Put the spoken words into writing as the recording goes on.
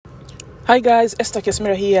Hi guys, Esther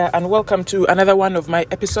Kesmira here and welcome to another one of my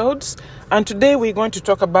episodes. And today we're going to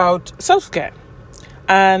talk about self-care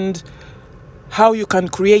and how you can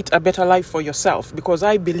create a better life for yourself, because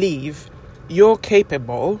I believe you're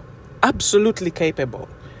capable, absolutely capable,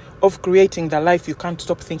 of creating the life you can't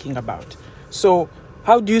stop thinking about. So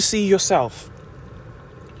how do you see yourself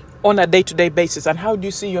on a day-to-day basis, and how do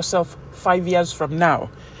you see yourself 5 years from now?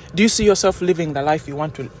 Do you see yourself living the life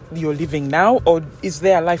you're living now, or is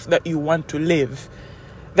there a life that you want to live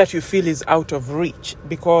that you feel is out of reach?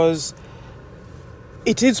 Because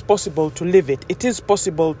it is possible to live it. It is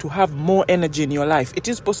possible to have more energy in your life. It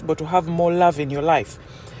is possible to have more love in your life.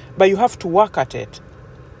 But you have to work at it.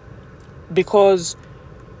 Because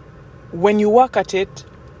when you work at it,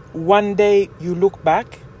 one day you look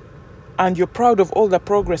back and you're proud of all the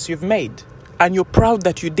progress you've made. And you're proud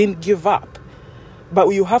that you didn't give up. But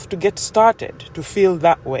you have to get started to feel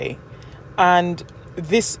that way. And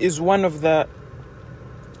this is one of the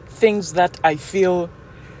things that I feel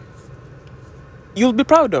you'll be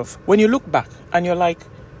proud of when you look back and you're like,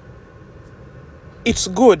 it's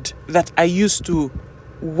good that I used to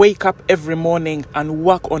wake up every morning and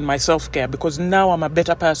work on my self-care, because now I'm a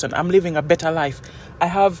better person. I'm living a better life. I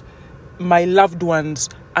have my loved ones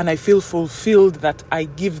and I feel fulfilled that I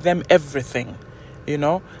give them everything.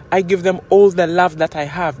 I give them all the love that I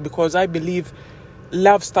have, because I believe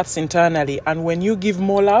love starts internally. And when you give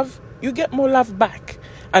more love, you get more love back.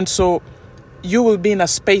 And so you will be in a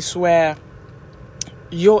space where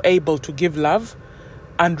you're able to give love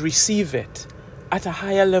and receive it at a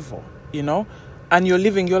higher level, and you're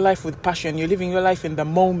living your life with passion. You're living your life in the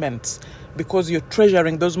moments, because you're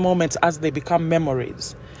treasuring those moments as they become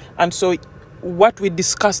memories. And so what we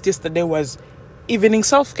discussed yesterday was evening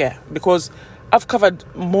self-care, because I've covered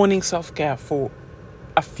morning self-care for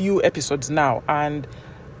a few episodes now, and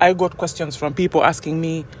I got questions from people asking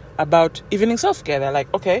me about evening self-care. They're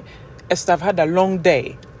like, okay, Esther, I've had a long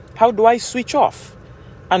day. How do I switch off?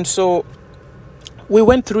 And so we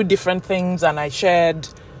went through different things, and I shared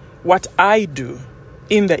what I do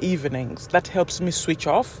in the evenings that helps me switch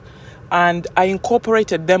off, and I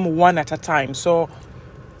incorporated them one at a time. So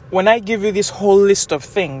when I give you this whole list of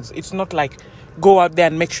things, it's not like go out there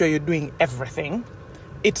and make sure you're doing everything.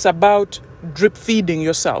 It's about drip feeding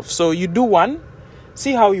yourself. So you do one,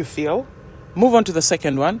 see how you feel, move on to the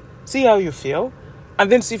second one, see how you feel, and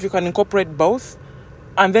then see if you can incorporate both.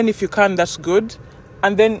 And then if you can, that's good.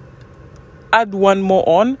 And then add one more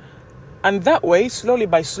on. And that way, slowly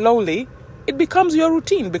by slowly, it becomes your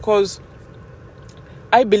routine, because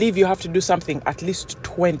I believe you have to do something at least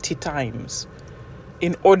 20 times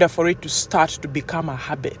in order for it to start to become a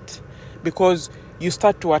habit. Because you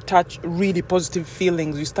start to attach really positive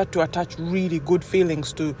feelings, you start to attach really good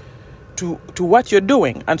feelings to what you're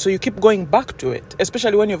doing. And so you keep going back to it,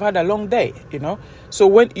 especially when you've had a long day, So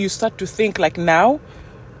when you start to think like now,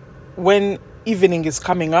 when evening is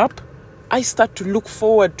coming up, I start to look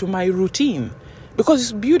forward to my routine, because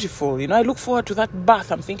it's beautiful. I look forward to that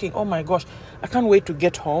bath. I'm thinking, oh my gosh, I can't wait to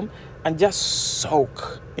get home and just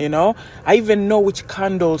soak, I even know which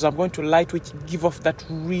candles I'm going to light, which give off that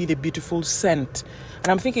really beautiful scent. And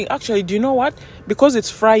I'm thinking, actually, do you know what? Because it's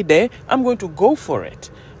Friday, I'm going to go for it.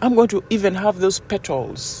 I'm going to even have those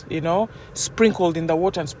petals, sprinkled in the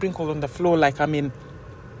water and sprinkled on the floor like I'm in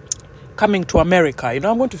Coming to America. I'm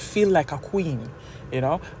going to feel like a queen.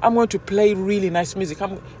 I'm going to play really nice music.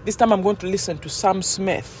 This time I'm going to listen to Sam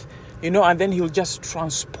Smith, and then he'll just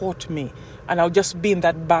transport me. And I'll just be in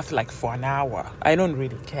that bath like for an hour. I don't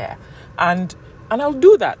really care. And I'll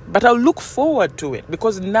do that. But I'll look forward to it,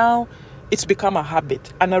 because now it's become a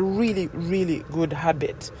habit, and a really, really good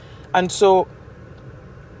habit. And so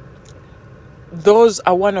those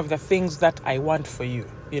are one of the things that I want for you,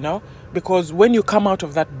 because when you come out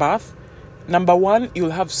of that bath, number one,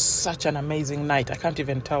 you'll have such an amazing night. I can't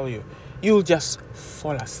even tell you. You'll just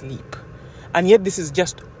fall asleep. And yet this is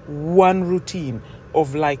just one routine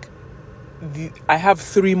of like, I have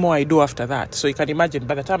 3 more I do after that. So you can imagine,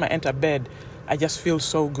 by the time I enter bed, I just feel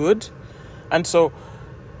so good. And so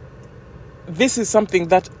this is something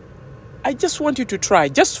that I just want you to try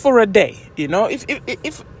just for a day.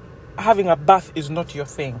 If having a bath is not your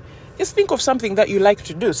thing, just think of something that you like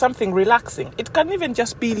to do, something relaxing. It can even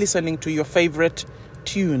just be listening to your favorite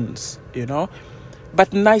tunes,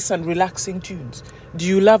 but nice and relaxing tunes. Do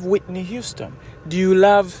you love Whitney Houston? Do you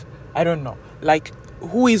love, I don't know, like,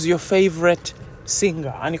 who is your favorite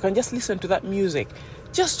singer? And you can just listen to that music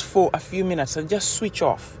just for a few minutes and just switch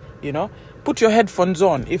off, Put your headphones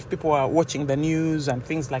on. If people are watching the news and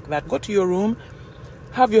things like that, go to your room,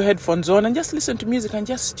 have your headphones on and just listen to music and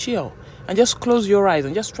just chill and just close your eyes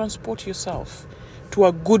and just transport yourself to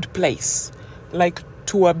a good place, like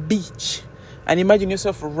to a beach, and imagine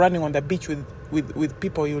yourself running on the beach with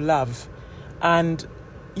people you love, and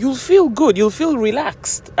you'll feel good, you'll feel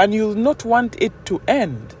relaxed, and you'll not want it to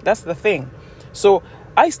end. That's the thing. So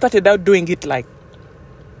I started out doing it like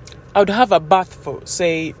I would have a bath for,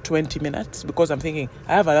 say, 20 minutes because I'm thinking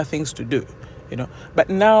I have other things to do, But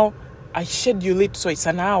now I schedule it so it's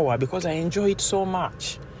an hour because I enjoy it so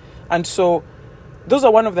much. And so those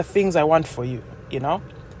are one of the things I want for you,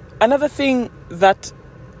 Another thing that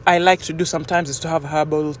I like to do sometimes is to have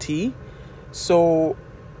herbal tea. So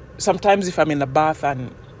sometimes if I'm in the bath,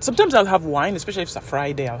 and sometimes I'll have wine, especially if it's a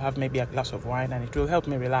Friday, I'll have maybe a glass of wine and it will help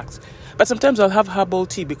me relax. But sometimes I'll have herbal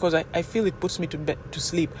tea because I feel it puts me to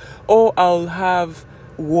sleep. Or I'll have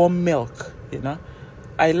warm milk,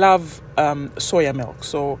 I love soya milk,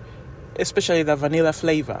 so especially the vanilla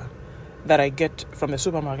flavor that I get from the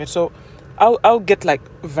supermarket. So I'll get like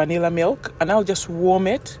vanilla milk and I'll just warm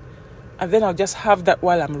it, and then I'll just have that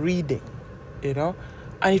while I'm reading, and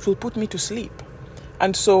it will put me to sleep.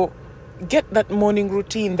 And so get that morning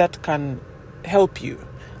routine that can help you.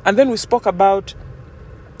 And then we spoke about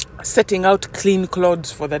setting out clean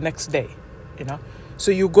clothes for the next day,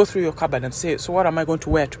 So you go through your cupboard and say, so what am I going to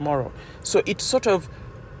wear tomorrow? So it sort of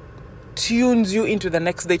tunes you into the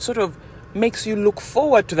next day. It sort of makes you look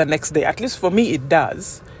forward to the next day. At least for me, it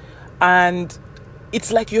does. And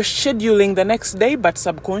it's like you're scheduling the next day, but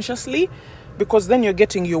subconsciously, because then you're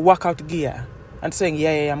getting your workout gear and saying,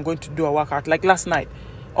 yeah, I'm going to do a workout. Like last night,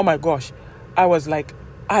 oh my gosh, I was like,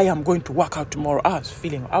 I am going to work out tomorrow. I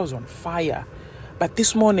was on fire. But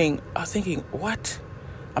this morning, I was thinking, what?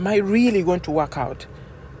 Am I really going to work out?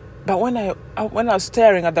 But when I was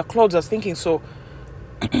staring at the clothes, I was thinking, so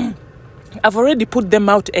I've already put them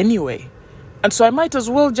out anyway. And so I might as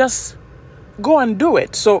well just go and do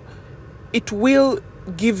it. So it will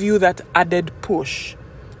give you that added push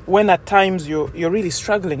when at times you're really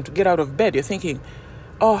struggling to get out of bed. You're thinking,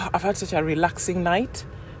 oh, I've had such a relaxing night.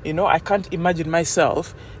 I can't imagine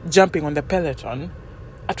myself jumping on the Peloton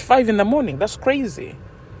at 5 a.m. That's crazy.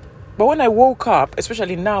 But when I woke up,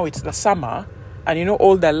 especially now it's the summer, and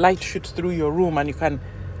all the light shoots through your room and you can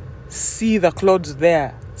see the clothes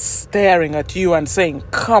there staring at you and saying,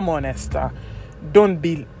 come on, Esther, don't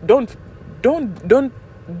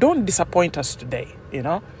disappoint us today,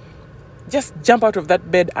 Just jump out of that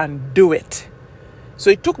bed and do it. So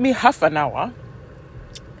it took me half an hour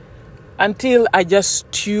until I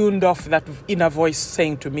just tuned off that inner voice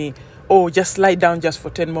saying to me, oh, just lie down just for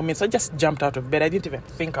 10 more minutes. I just jumped out of bed. I didn't even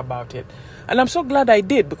think about it. And I'm so glad I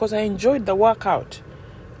did because I enjoyed the workout.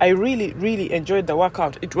 I really, really enjoyed the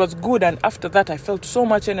workout. It was good. And after that, I felt so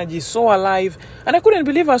much energy, so alive. And I couldn't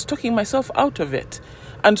believe I was talking myself out of it.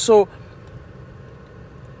 And so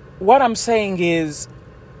what I'm saying is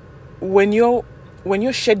when you're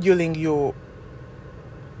scheduling your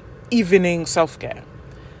evening self-care,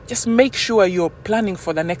 just make sure you're planning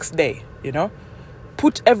for the next day,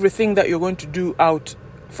 Put everything that you're going to do out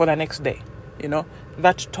for the next day,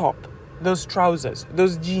 That top, those trousers,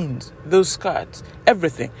 those jeans, those skirts,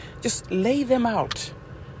 everything. Just lay them out,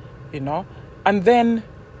 And then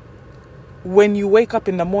when you wake up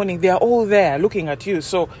in the morning, they are all there looking at you.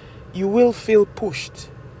 So you will feel pushed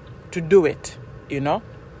to do it,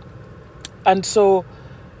 And so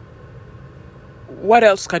what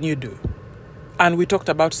else can you do? And we talked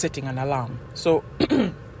about setting an alarm. So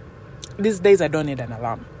these days I don't need an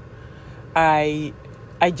alarm. I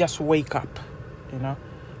just wake up,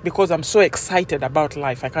 because I'm so excited about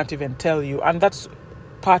life. I can't even tell you. And that's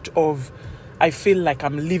part of, I feel like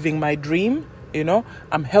I'm living my dream,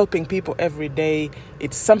 I'm helping people every day.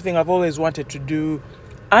 It's something I've always wanted to do.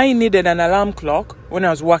 I needed an alarm clock when I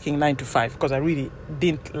was working 9 to 5 because I really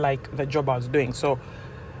didn't like the job I was doing. So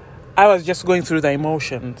I was just going through the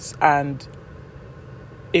emotions, and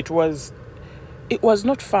it was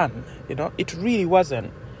not fun, it really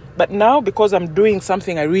wasn't. But now, because I'm doing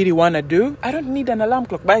something I really want to do, I don't need an alarm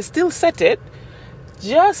clock, but I still set it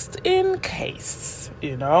just in case,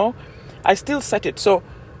 I still set it. So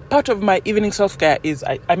part of my evening self-care is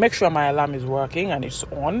I make sure my alarm is working and it's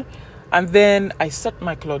on, and then I set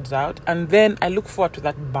my clothes out, and then I look forward to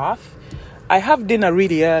that bath. I have dinner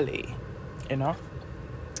really early,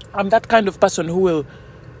 I'm that kind of person who will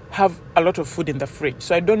have a lot of food in the fridge.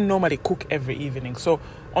 So I don't normally cook every evening. So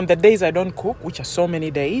on the days I don't cook, which are so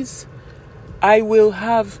many days,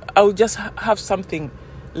 I'll just have something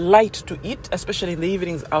light to eat, especially in the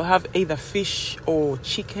evenings. I'll have either fish or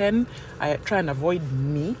chicken. I try and avoid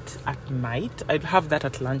meat at night. I'd have that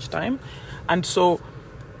at lunchtime. And so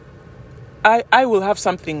I will have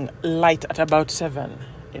something light at about 7,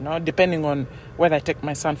 depending on whether I take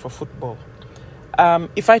my son for football.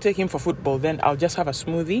 If I take him for football, then I'll just have a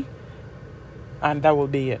smoothie and that will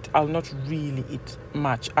be it. I'll not really eat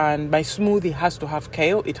much. And my smoothie has to have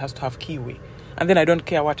kale, it has to have kiwi. And then I don't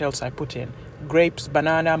care what else I put in. Grapes,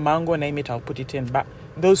 banana, mango, name it, I'll put it in. But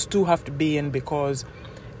those two have to be in because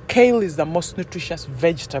kale is the most nutritious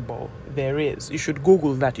vegetable there is. You should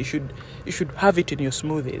Google that. You should have it in your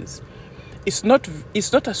smoothies. It's not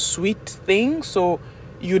a sweet thing, so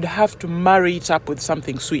you'd have to marry it up with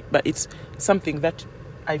something sweet, but it's something that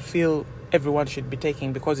I feel everyone should be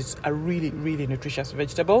taking because it's a really, really nutritious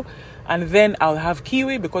vegetable. And then I'll have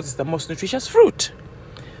kiwi because it's the most nutritious fruit.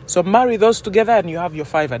 So marry those together and you have your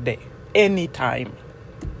 5 a day, anytime.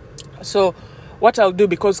 So what I'll do,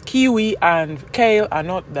 because kiwi and kale are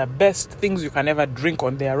not the best things you can ever drink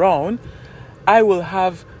on their own, I will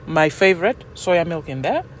have my favorite soya milk in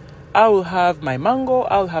there. I will have my mango,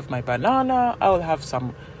 I'll have my banana, I'll have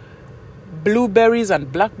some blueberries and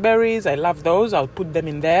blackberries. I love those. I'll put them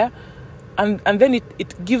in there. And then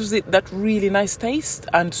it gives it that really nice taste.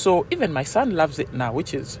 And so even my son loves it now,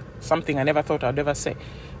 which is something I never thought I'd ever say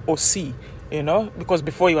or see, because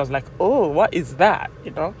before he was like, oh, what is that?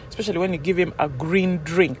 Especially when you give him a green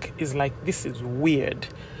drink, he's like, this is weird.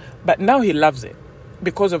 But now he loves it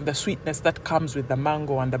because of the sweetness that comes with the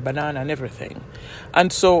mango and the banana and everything.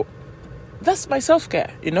 And so that's my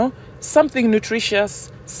self-care, something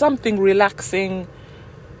nutritious, something relaxing,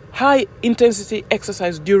 high intensity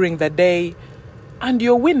exercise during the day, and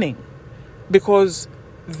you're winning because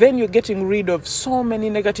then you're getting rid of so many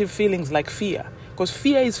negative feelings like fear, because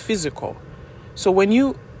fear is physical. So when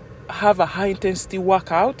you have a high intensity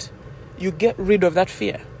workout, you get rid of that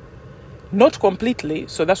fear. Not completely,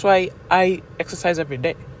 so that's why I exercise every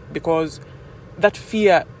day, because that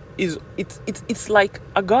fear it's like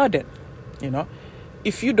a garden,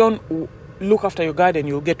 If you don't look after your garden,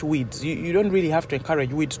 you'll get weeds. You don't really have to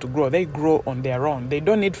encourage weeds to grow. They grow on their own. They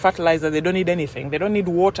don't need fertilizer. They don't need anything. They don't need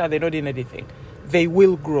water. They don't need anything. They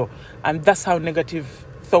will grow. And that's how negative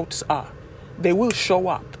thoughts are. They will show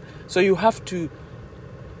up. So you have to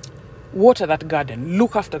water that garden,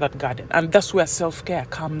 look after that garden. And that's where self-care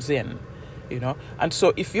comes in, And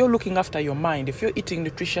so if you're looking after your mind, if you're eating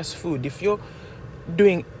nutritious food, if you're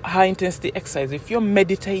doing high intensity exercise, if you're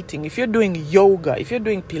meditating, if you're doing yoga, if you're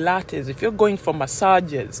doing Pilates, if you're going for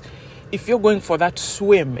massages, if you're going for that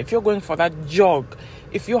swim, if you're going for that jog,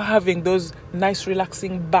 if you're having those nice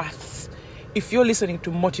relaxing baths, if you're listening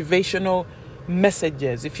to motivational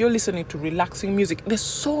messages, if you're listening to relaxing music, there's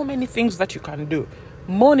so many things that you can do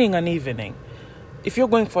morning and evening. If you're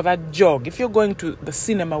going for that jog, if you're going to the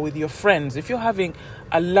cinema with your friends, if you're having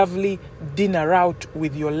a lovely dinner out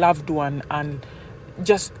with your loved one and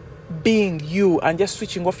just being you and just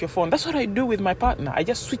switching off your phone. That's what I do with my partner. I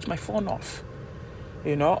just switch my phone off,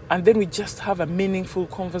 and then we just have a meaningful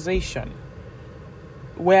conversation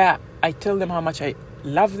where I tell them how much I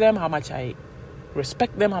love them, how much I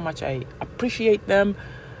respect them, how much I appreciate them,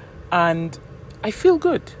 and I feel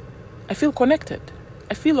good. I feel connected.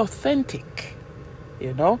 I feel authentic,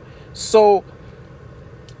 So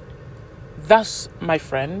that's, my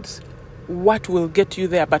friends, what will get you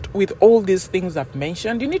there. But with all these things I've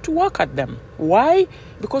mentioned, you need to work at them. Why?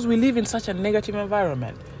 Because we live in such a negative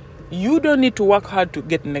environment. You don't need to work hard to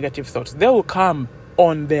get negative thoughts. They will come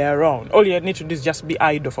on their own. All you need to do is just be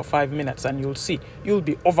idle for 5 minutes and you'll see. You'll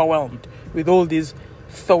be overwhelmed with all these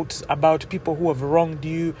thoughts about people who have wronged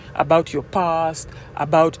you, about your past,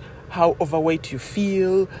 about how overweight you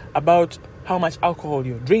feel, about how much alcohol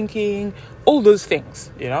you're drinking, all those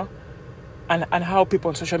things, And how people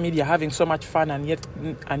on social media are having so much fun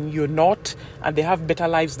and you're not, and they have better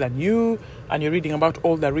lives than you, and you're reading about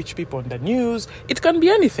all the rich people on the news. It can be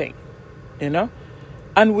anything,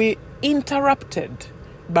 And we're interrupted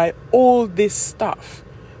by all this stuff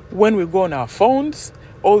when we go on our phones,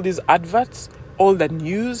 all these adverts, all the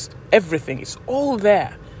news, everything. It's all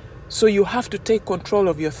there. So you have to take control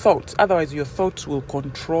of your thoughts. Otherwise, your thoughts will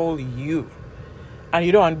control you. And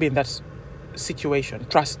you don't want to be in that situation.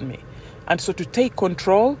 Trust me. And so to take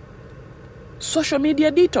control, social media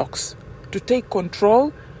detox. To take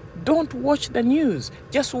control, don't watch the news.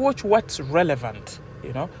 Just watch what's relevant,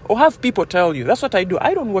 Or have people tell you. That's what I do.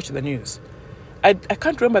 I don't watch the news. I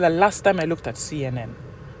can't remember the last time I looked at CNN,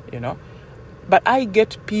 But I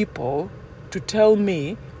get people to tell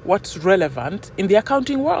me what's relevant in the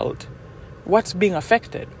accounting world, what's being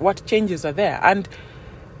affected, what changes are there. And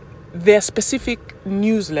there are specific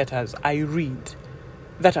newsletters I read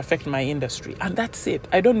that affect my industry. And that's it.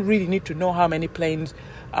 I don't really need to know how many planes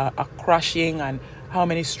are crashing and how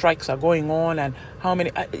many strikes are going on and how many...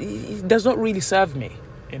 It does not really serve me,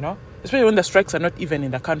 Especially when the strikes are not even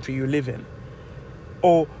in the country you live in.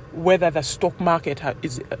 Or whether the stock market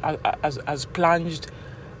has plunged.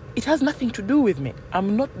 It has nothing to do with me.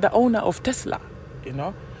 I'm not the owner of Tesla,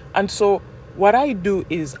 And so what I do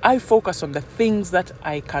is I focus on the things that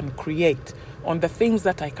I can create, on the things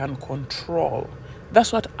that I can control.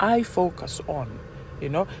 That's what I focus on,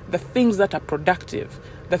 the things that are productive,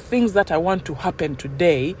 the things that I want to happen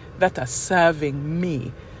today that are serving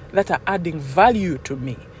me, that are adding value to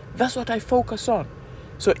me. That's what I focus on.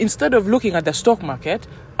 So instead of looking at the stock market,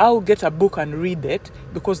 I'll get a book and read it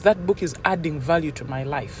because that book is adding value to my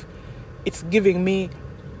life. It's giving me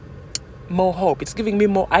more hope. It's giving me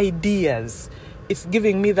more ideas. It's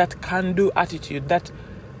giving me that can-do attitude that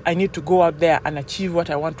I need to go out there and achieve what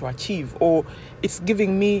I want to achieve. Or it's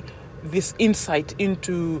giving me this insight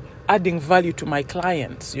into adding value to my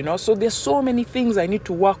clients, So there's so many things I need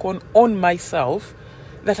to work on myself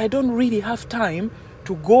that I don't really have time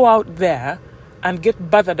to go out there and get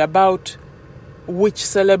bothered about which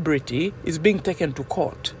celebrity is being taken to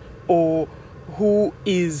court, or who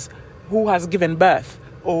has given birth,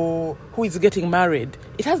 or who is getting married.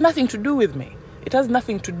 It has nothing to do with me. It has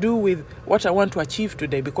nothing to do with what I want to achieve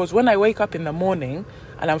today, because when I wake up in the morning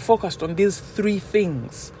and I'm focused on these 3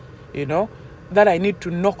 things, that I need to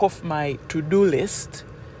knock off my to-do list,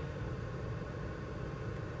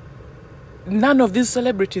 none of these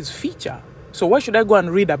celebrities feature. So why should I go and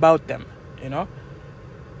read about them?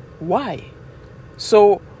 Why?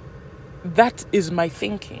 So that is my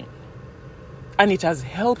thinking. And it has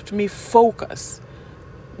helped me focus.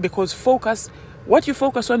 Because what you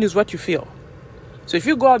focus on is what you feel. So if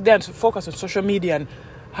you go out there and focus on social media and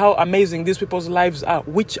how amazing these people's lives are,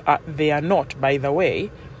 which they are not, by the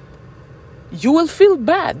way, you will feel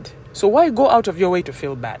bad. So why go out of your way to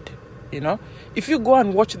feel bad? If you go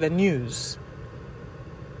and watch the news,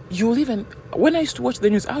 when I used to watch the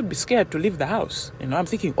news, I would be scared to leave the house. I'm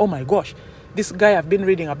thinking, oh my gosh, this guy I've been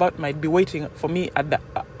reading about might be waiting for me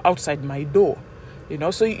outside my door.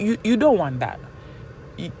 So you don't want that.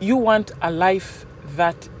 You want a life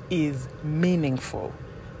that is meaningful.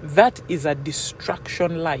 That is a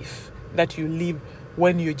distraction life that you live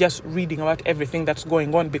when you're just reading about everything that's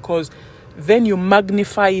going on, because then you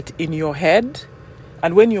magnify it in your head.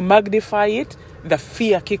 And when you magnify it, the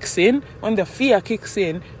fear kicks in. When the fear kicks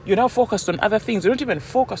in, you're now focused on other things. You're not even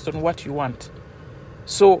focused on what you want.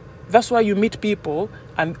 So that's why you meet people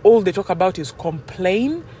and all they talk about is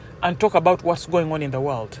complain and talk about what's going on in the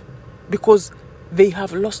world. Because they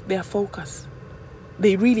have lost their focus.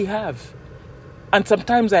 They really have. And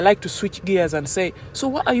sometimes I like to switch gears and say, so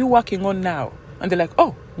what are you working on now? And they're like,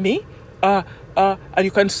 oh, me? And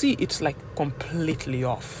you can see it's like completely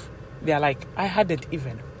off. They're like, I hadn't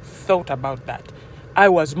even thought about that. I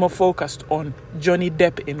was more focused on Johnny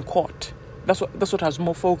Depp in court. That's what I was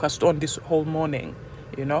more focused on this whole morning.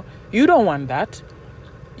 You don't want that.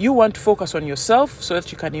 You want to focus on yourself so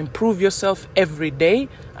that you can improve yourself every day,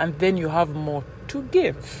 and then you have more to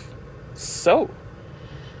give. So,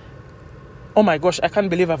 oh my gosh, I can't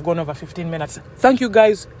believe I've gone over 15 minutes. Thank you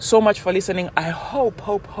guys so much for listening. I hope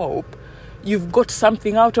you've got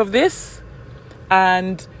something out of this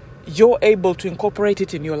and you're able to incorporate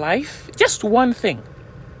it in your life. Just one thing.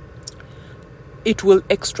 It will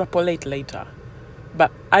extrapolate later.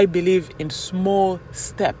 But I believe in small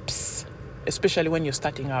steps, especially when you're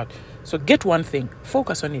starting out. So get one thing,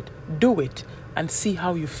 focus on it, do it, and see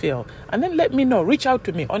how you feel. And then let me know. Reach out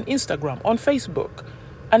to me on Instagram, on Facebook,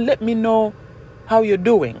 and let me know how you're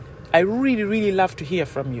doing. I really, really love to hear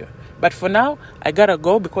from you. But for now, I gotta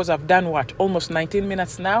go because I've done almost 19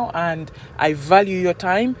 minutes now, and I value your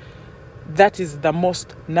time. That is the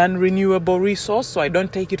most non-renewable resource, so I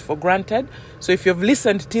don't take it for granted. So if you've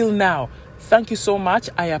listened till now, thank you so much.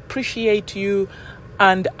 I appreciate you,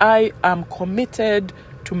 and I am committed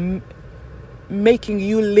to making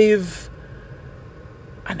you live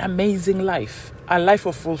an amazing life, a life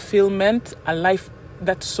of fulfillment, a life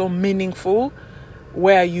that's so meaningful,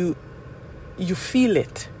 where you feel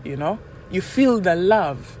it, you feel the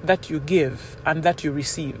love that you give and that you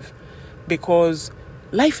receive, because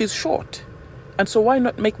life is short, and so why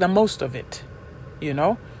not make the most of it,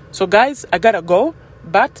 So guys, I gotta go,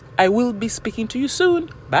 but I will be speaking to you soon.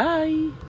 Bye.